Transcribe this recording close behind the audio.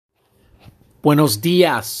Buenos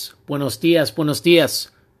dias, buenos dias, buenos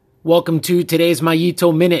dias. Welcome to today's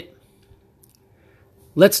Mayito Minute.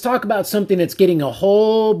 Let's talk about something that's getting a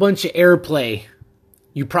whole bunch of airplay.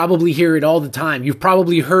 You probably hear it all the time. You've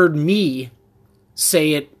probably heard me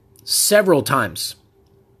say it several times.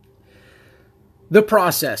 The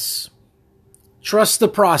process. Trust the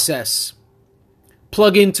process.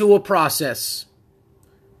 Plug into a process.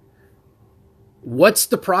 What's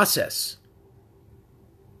the process?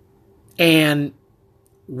 And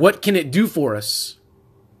what can it do for us?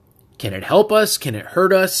 Can it help us? Can it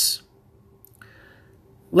hurt us?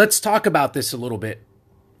 Let's talk about this a little bit.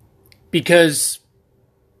 Because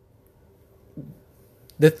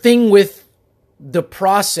the thing with the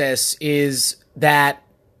process is that,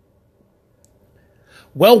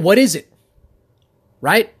 well, what is it?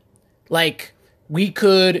 Right? Like, we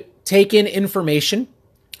could take in information.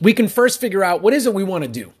 We can first figure out what is it we want to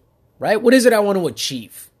do, right? What is it I want to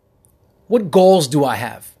achieve? What goals do I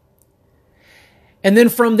have? And then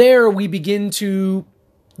from there, we begin to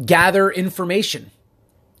gather information.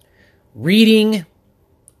 Reading,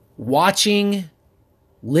 watching,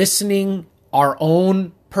 listening, our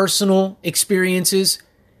own personal experiences.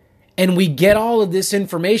 And we get all of this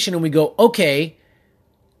information and we go, okay,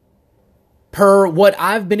 per what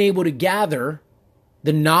I've been able to gather,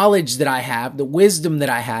 the knowledge that I have, the wisdom that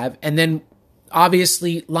I have, and then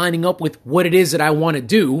obviously lining up with what it is that I want to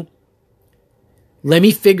do, let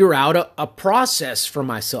me figure out a process for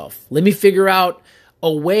myself. Let me figure out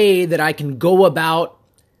a way that I can go about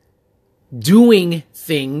doing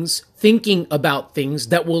things, thinking about things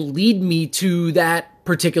that will lead me to that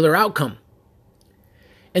particular outcome.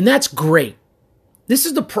 And that's great. This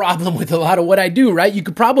is the problem with a lot of what I do, right? You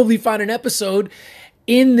could probably find an episode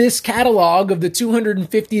in this catalog of the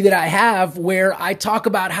 250 that I have where I talk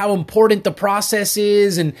about how important the process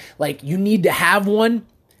is and like you need to have one.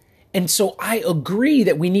 And so I agree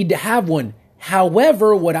that we need to have one.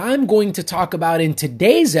 However, what I'm going to talk about in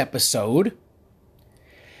today's episode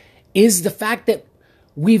is the fact that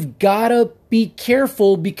we've got to be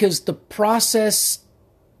careful because the process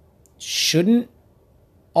shouldn't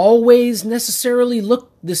always necessarily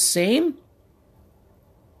look the same.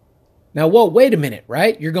 Now, whoa, wait a minute,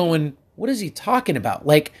 right? You're going, what is he talking about?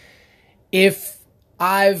 Like, if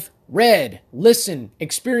I've read, listened,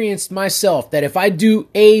 experienced myself that if I do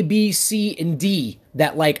A, B, C, and D,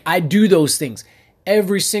 that like I do those things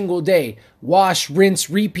every single day, wash, rinse,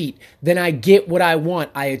 repeat, then I get what I want.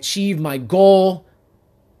 I achieve my goal,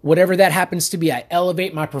 whatever that happens to be. I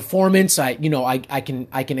elevate my performance. I can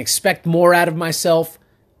expect more out of myself.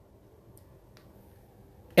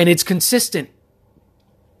 And it's consistent.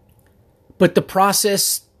 But the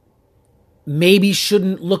process maybe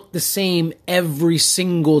shouldn't look the same every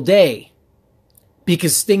single day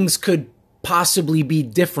because things could possibly be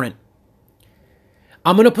different.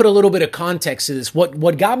 I'm going to put a little bit of context to this.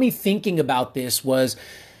 What got me thinking about this was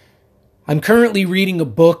I'm currently reading a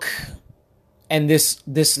book, and this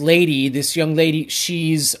young lady,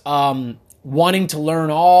 she's wanting to learn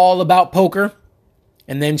all about poker.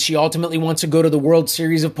 And then she ultimately wants to go to the World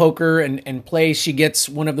Series of Poker and play. She gets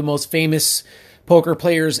one of the most famous poker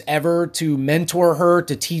players ever to mentor her,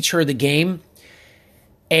 to teach her the game.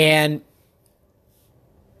 And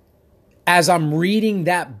as I'm reading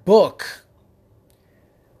that book,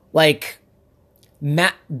 like,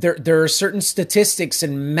 there are certain statistics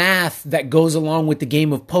and math that goes along with the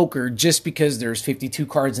game of poker just because there's 52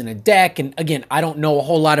 cards in a deck. And again, I don't know a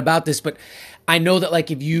whole lot about this, but I know that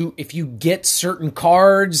like if you get certain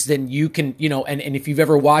cards, then you can, and if you've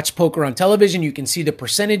ever watched poker on television, you can see the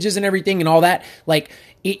percentages and everything and all that. Like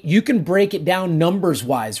you can break it down numbers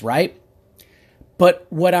wise, right? But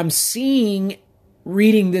what I'm seeing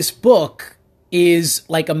reading this book is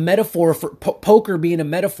like a metaphor for poker being a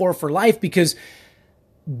metaphor for life, because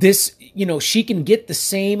this, she can get the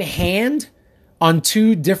same hand on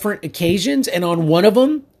two different occasions. And on one of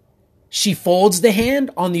them, she folds the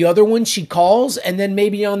hand. On the other one, she calls. And then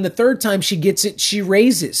maybe on the third time she gets it, she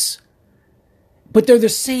raises. But they're the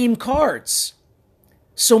same cards.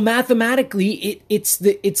 So mathematically, it's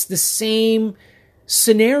the same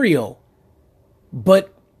scenario.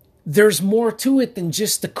 But there's more to it than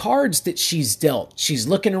just the cards that she's dealt. She's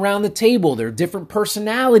looking around the table. There are different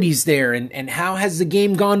personalities there. And how has the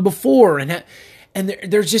game gone before? And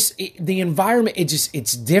there's just the environment.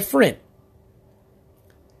 It's different.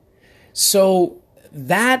 So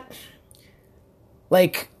that,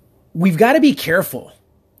 like, we've got to be careful.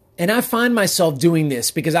 And I find myself doing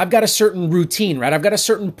this because I've got a certain routine, right? I've got a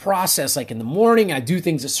certain process. Like in the morning, I do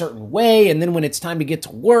things a certain way. And then when it's time to get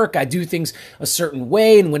to work, I do things a certain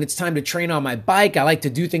way. And when it's time to train on my bike, I like to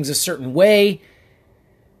do things a certain way.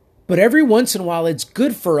 But every once in a while, it's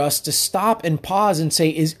good for us to stop and pause and say,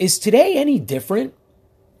 is today any different?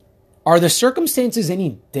 Are the circumstances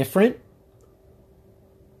any different?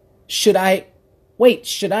 I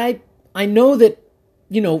know that,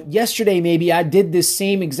 yesterday maybe I did this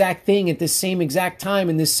same exact thing at this same exact time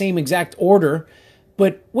in this same exact order,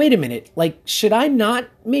 but wait a minute, should I not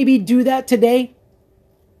maybe do that today?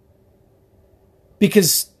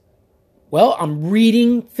 Because, I'm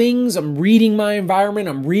reading things, I'm reading my environment,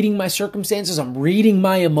 I'm reading my circumstances, I'm reading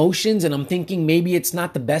my emotions, and I'm thinking maybe it's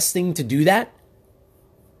not the best thing to do that.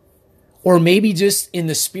 Or maybe just in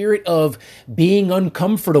the spirit of being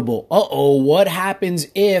uncomfortable. What happens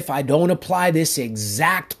if I don't apply this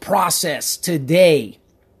exact process today?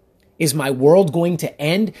 Is my world going to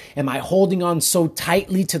end? Am I holding on so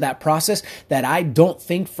tightly to that process that I don't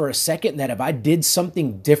think for a second that if I did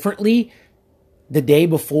something differently the day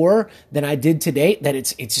before than I did today, that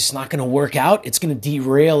it's just not going to work out? It's going to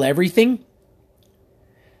derail everything.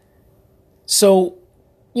 So,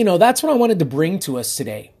 that's what I wanted to bring to us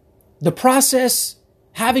today. The process,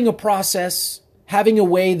 having a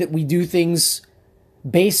way that we do things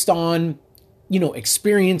based on,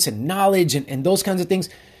 experience and knowledge and those kinds of things,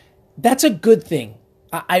 that's a good thing.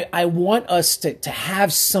 I want us to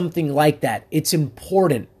have something like that. It's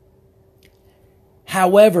important.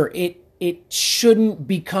 However, it shouldn't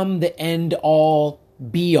become the end all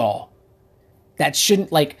be all. That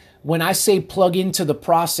shouldn't, when I say plug into the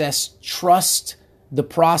process, trust the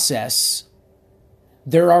process.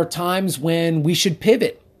 There are times when we should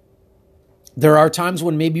pivot. There are times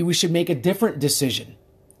when maybe we should make a different decision.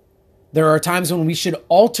 There are times when we should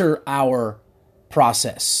alter our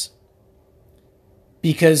process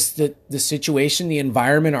because the situation, the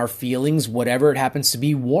environment, our feelings, whatever it happens to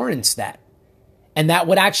be, warrants that. And that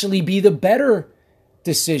would actually be the better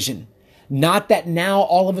decision. Not that now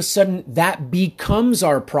all of a sudden that becomes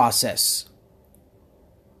our process.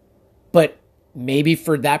 But maybe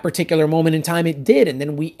for that particular moment in time, it did. And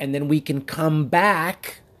then we can come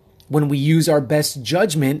back when we use our best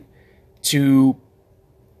judgment to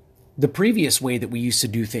the previous way that we used to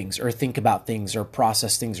do things or think about things or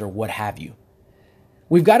process things or what have you.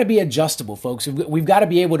 We've got to be adjustable, folks. We've got to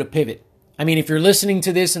be able to pivot. I mean, if you're listening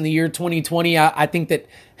to this in the year 2020, I think that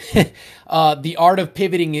the art of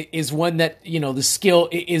pivoting is one that, the skill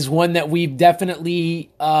is one that we've definitely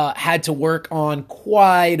had to work on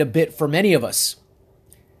quite a bit for many of us.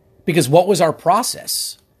 Because what was our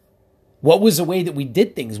process? What was the way that we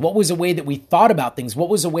did things? What was the way that we thought about things? What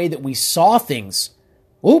was the way that we saw things?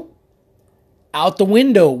 Oop, out the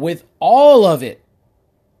window with all of it.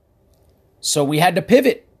 So we had to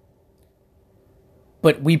pivot.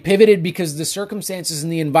 But we pivoted because the circumstances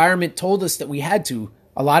and the environment told us that we had to.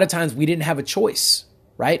 A lot of times we didn't have a choice,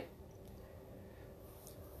 right?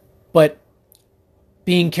 But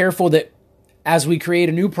being careful that as we create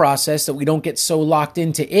a new process that we don't get so locked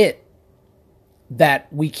into it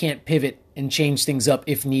that we can't pivot and change things up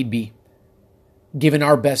if need be, given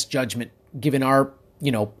our best judgment, given our,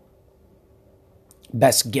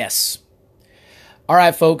 best guess. All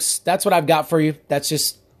right, folks, that's what I've got for you. That's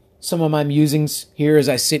just some of my musings here as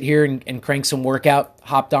I sit here and crank some workout.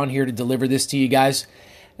 Hopped on here to deliver this to you guys,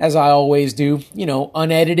 as I always do.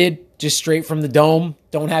 Unedited, just straight from the dome.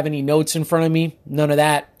 Don't have any notes in front of me. None of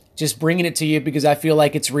that. Just bringing it to you because I feel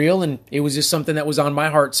like it's real and it was just something that was on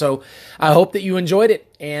my heart. So I hope that you enjoyed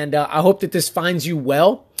it, and I hope that this finds you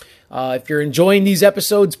well. If you're enjoying these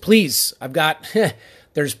episodes, please, I've got...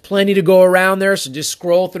 There's plenty to go around there, so just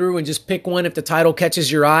scroll through and just pick one if the title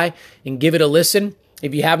catches your eye and give it a listen.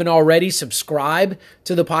 If you haven't already, subscribe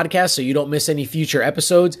to the podcast so you don't miss any future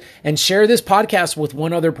episodes, and share this podcast with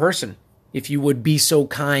one other person if you would be so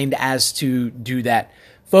kind as to do that.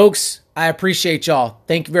 Folks, I appreciate y'all.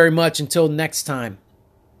 Thank you very much. Until next time.